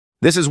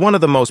This is one of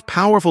the most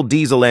powerful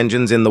diesel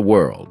engines in the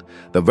world,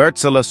 the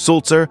Wärtsilä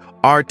Sulzer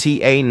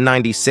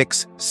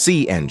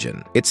RTA96C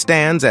engine. It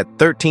stands at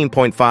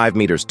 13.5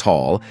 meters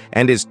tall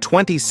and is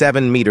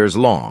 27 meters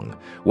long,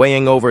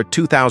 weighing over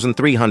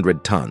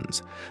 2,300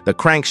 tons. The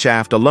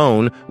crankshaft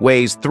alone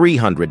weighs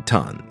 300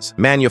 tons.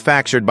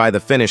 Manufactured by the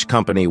Finnish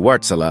company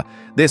Wärtsilä,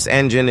 this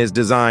engine is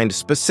designed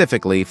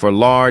specifically for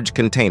large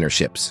container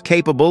ships.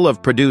 Capable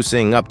of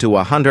producing up to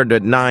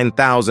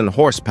 109,000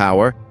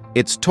 horsepower,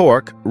 its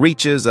torque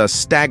reaches a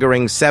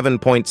staggering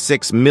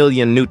 7.6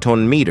 million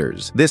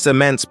Newton-meters. This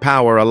immense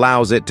power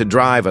allows it to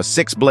drive a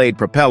 6-blade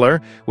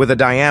propeller with a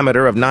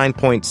diameter of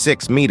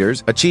 9.6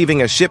 meters,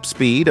 achieving a ship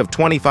speed of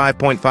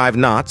 25.5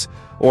 knots,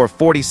 or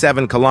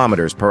 47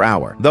 kilometers per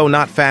hour. Though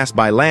not fast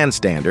by land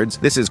standards,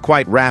 this is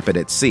quite rapid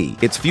at sea.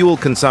 Its fuel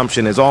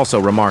consumption is also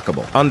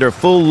remarkable. Under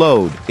full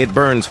load, it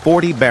burns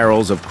 40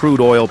 barrels of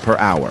crude oil per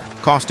hour,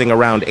 costing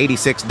around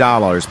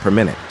 $86 per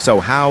minute. So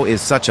how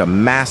is such a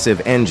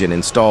massive engine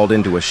installed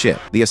into a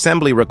ship? The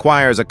assembly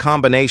requires a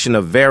combination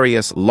of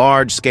various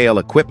large-scale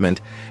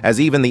equipment, as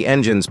even the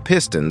engine's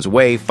pistons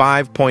weigh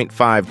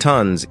 5.5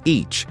 tons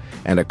each,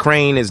 and a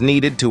crane is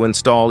needed to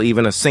install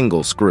even a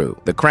single screw.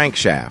 The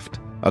crankshaft,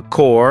 a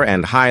core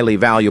and highly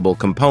valuable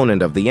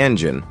component of the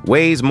engine,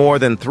 weighs more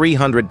than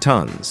 300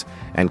 tons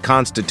and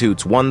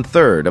constitutes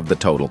 1/3 of the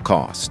total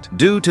cost.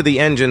 Due to the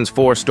engine's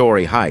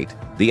 4-story height,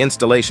 the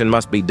installation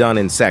must be done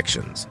in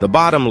sections. The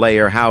bottom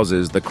layer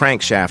houses the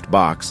crankshaft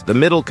box. The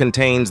middle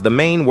contains the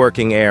main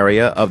working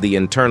area of the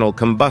internal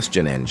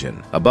combustion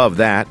engine. Above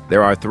that,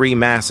 there are 3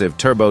 massive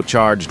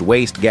turbocharged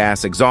waste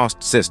gas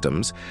exhaust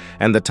systems,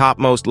 and the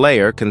topmost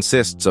layer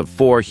consists of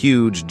 4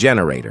 huge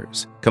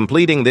generators.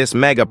 Completing this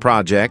mega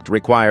project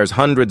requires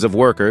hundreds of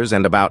workers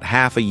and about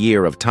half a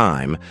year of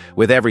time,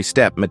 with every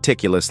step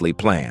meticulously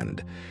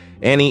planned.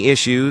 Any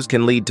issues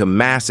can lead to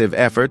massive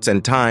efforts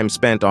and time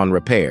spent on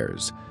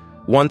repairs.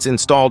 Once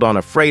installed on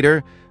a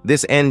freighter,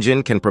 this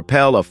engine can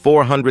propel a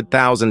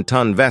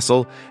 400,000-ton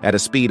vessel at a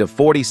speed of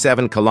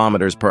 47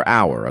 kilometers per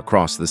hour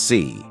across the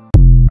sea.